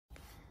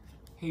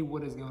Hey,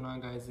 what is going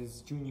on, guys? It's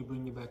Junior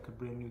bringing you back a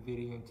brand new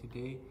video, and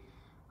today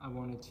I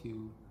wanted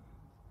to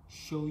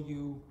show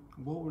you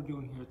what we're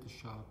doing here at the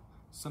shop.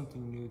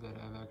 Something new that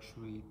I've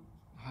actually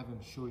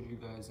haven't showed you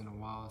guys in a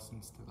while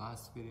since the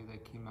last video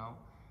that came out,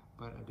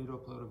 but I did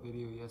upload a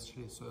video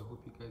yesterday, so I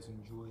hope you guys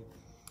enjoyed.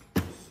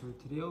 So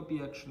today I'll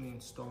be actually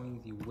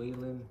installing the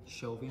Wayland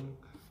shelving.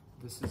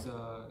 This is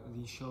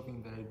the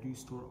shelving that I do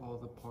store all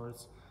the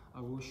parts. I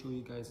will show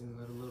you guys in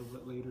a little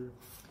bit later.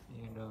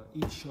 And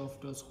each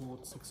shelf does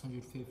hold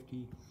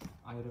 650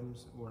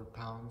 items or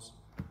pounds.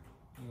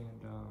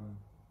 And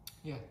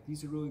yeah,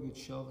 these are really good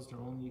shelves. They're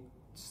only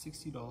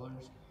 $60.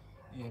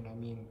 And I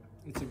mean,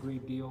 it's a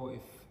great deal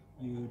if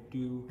you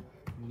do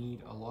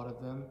need a lot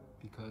of them,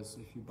 because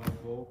if you buy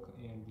bulk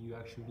and you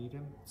actually need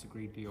them, it's a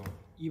great deal.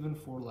 Even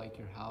for like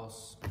your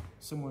house,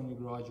 somewhere in your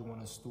garage you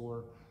want to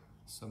store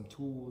some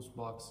tools,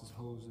 boxes,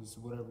 hoses,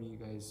 whatever you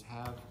guys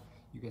have,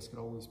 you guys could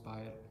always buy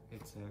it.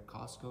 It's at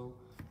Costco.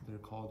 They're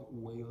called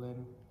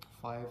Wayland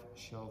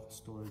 5-shelf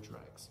storage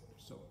racks.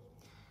 So,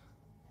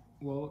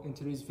 well, in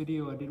today's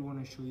video, I did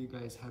want to show you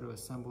guys how to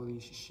assemble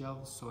these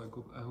shelves. So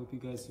I hope you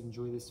guys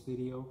enjoy this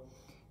video,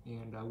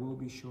 and I will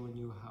be showing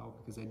you how,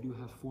 because I do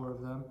have 4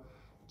 of them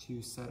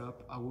to set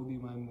up. I will be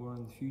buying more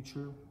in the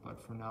future,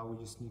 but for now we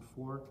just need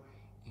 4,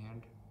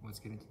 and let's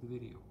get into the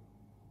video.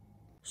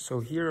 So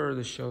here are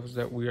the shelves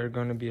that we are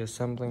going to be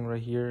assembling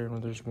right here,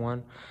 and there's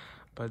one.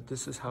 But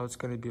this is how it's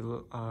going to be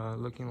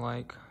looking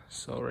like.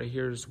 So right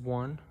here is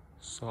one.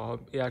 So I'll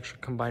be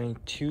actually combining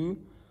two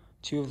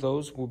of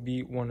those will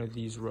be one of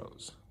these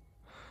rows.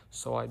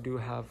 So I do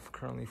have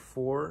currently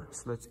 4,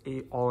 so that's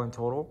 8 all in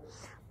total.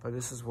 But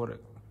this is what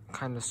it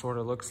kind of sort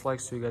of looks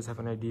like, so you guys have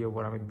an idea of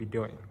what I'm going to be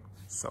doing.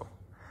 So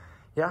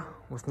yeah,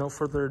 with no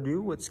further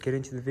ado, let's get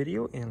into the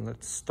video and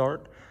let's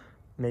start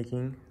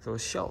making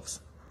those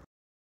shelves.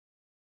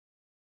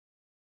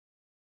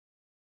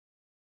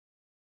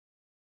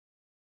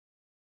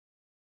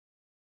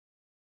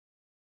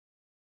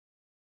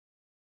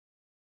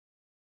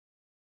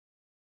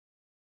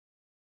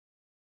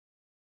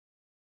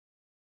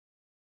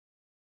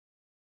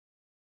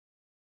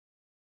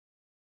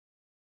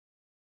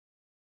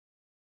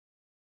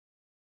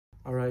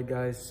 Alright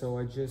guys, so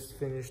I just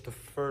finished the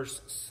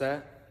first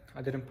set.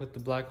 I didn't put the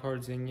black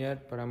cards in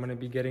yet, but I'm going to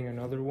be getting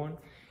another one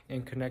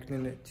and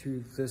connecting it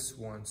to this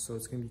one, so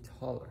it's going to be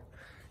taller.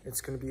 It's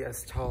going to be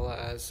as tall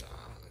as,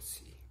 let's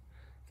see,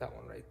 that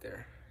one right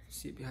there.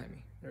 See it behind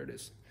me? There it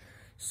is.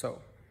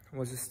 So,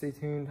 just stay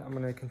tuned. I'm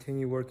going to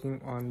continue working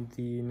on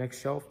the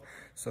next shelf.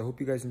 So I hope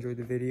you guys enjoyed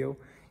the video,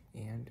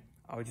 and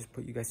I'll just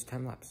put you guys to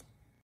time lapse.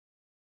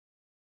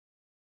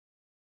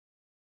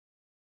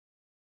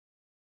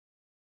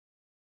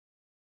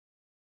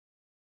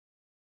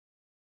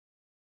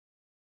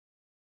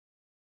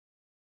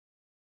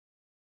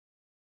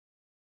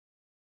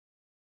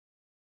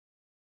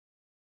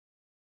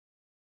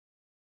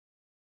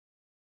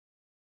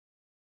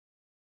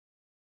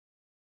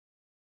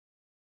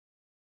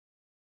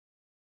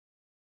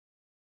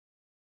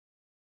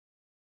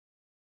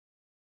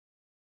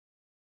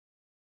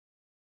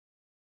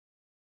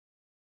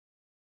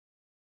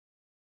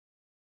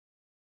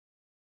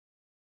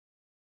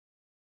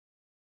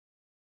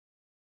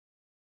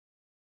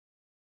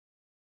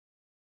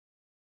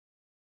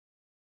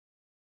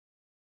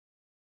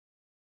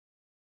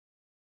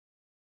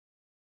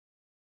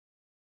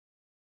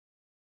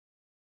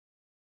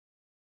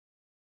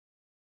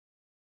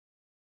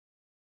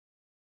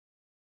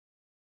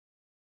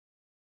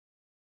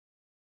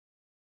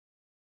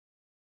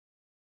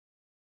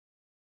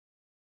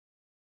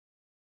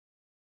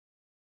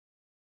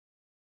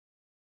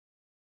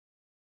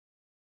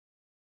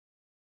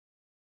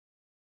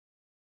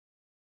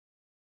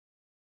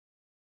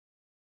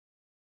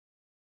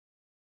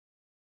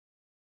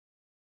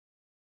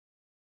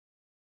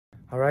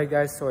 Alright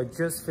guys, so I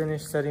just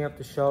finished setting up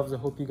the shelves. I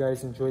hope you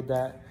guys enjoyed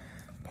that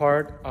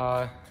part.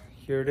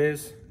 Here it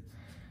is,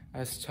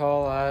 as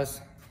tall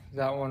as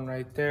that one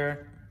right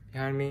there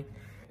behind me.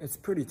 It's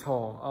pretty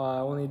tall. I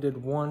only did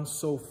one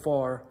so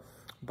far,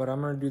 but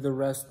I'm gonna do the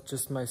rest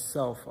just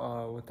myself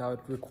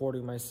without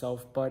recording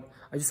myself. But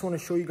I just want to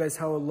show you guys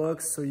how it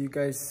looks, so you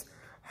guys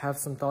have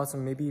some thoughts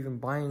on maybe even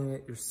buying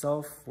it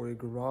yourself for your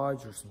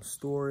garage or some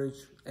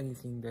storage,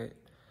 anything that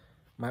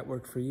might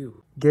work for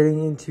you.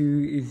 Getting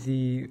into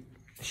the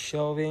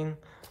shelving,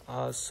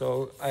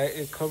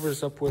 it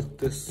covers up with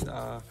this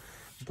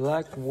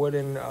black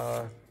wooden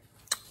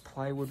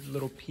plywood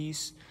little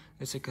piece.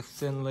 It's like a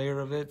thin layer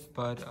of it,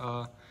 but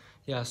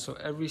yeah, so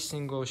every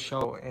single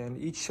shelf,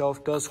 and each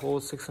shelf does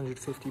hold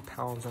 650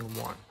 pounds on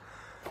one.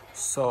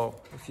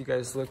 So if you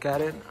guys look at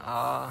it,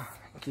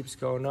 it keeps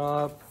going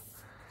up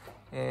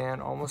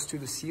and almost to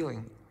the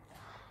ceiling.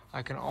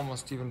 I can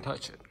almost even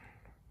touch it.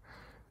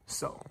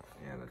 So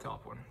yeah, the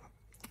top one.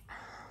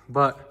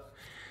 But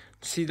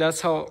see, that's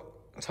how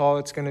tall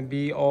it's gonna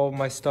be. All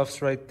my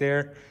stuff's right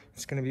there.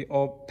 It's gonna be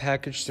all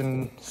packaged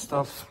and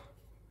stuff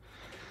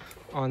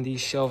on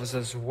these shelves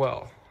as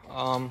well.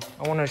 I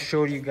wanna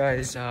show you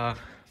guys right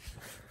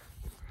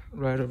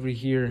over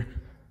here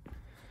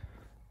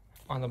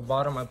On the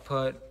bottom, I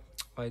put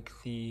like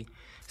the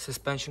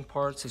suspension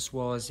parts as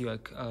well as the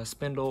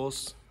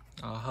spindles,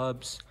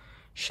 hubs,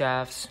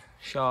 shafts,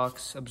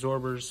 shocks,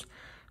 absorbers,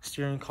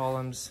 steering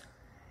columns,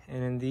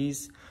 and then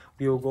these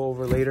we will go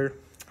over later.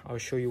 I'll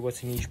show you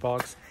what's in each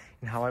box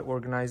and how I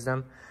organize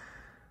them.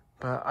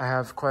 But I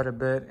have quite a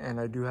bit, and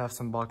I do have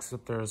some boxes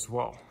up there as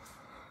well.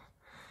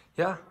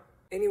 Yeah.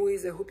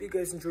 Anyways, I hope you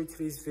guys enjoyed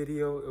today's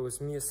video. It was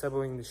me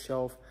assembling the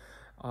shelf.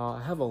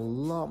 I have a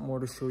lot more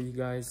to show you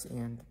guys,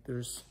 and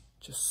there's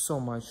just so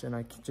much, and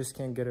I just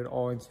can't get it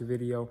all into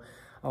video.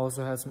 I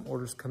also had some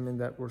orders come in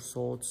that were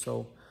sold,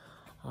 so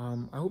I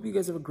hope you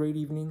guys have a great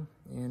evening,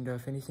 and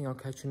if anything, I'll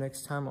catch you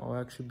next time. I'll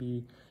actually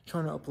be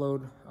trying to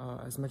upload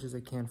as much as I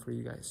can for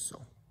you guys, so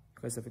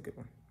you guys have a good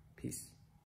one. Peace.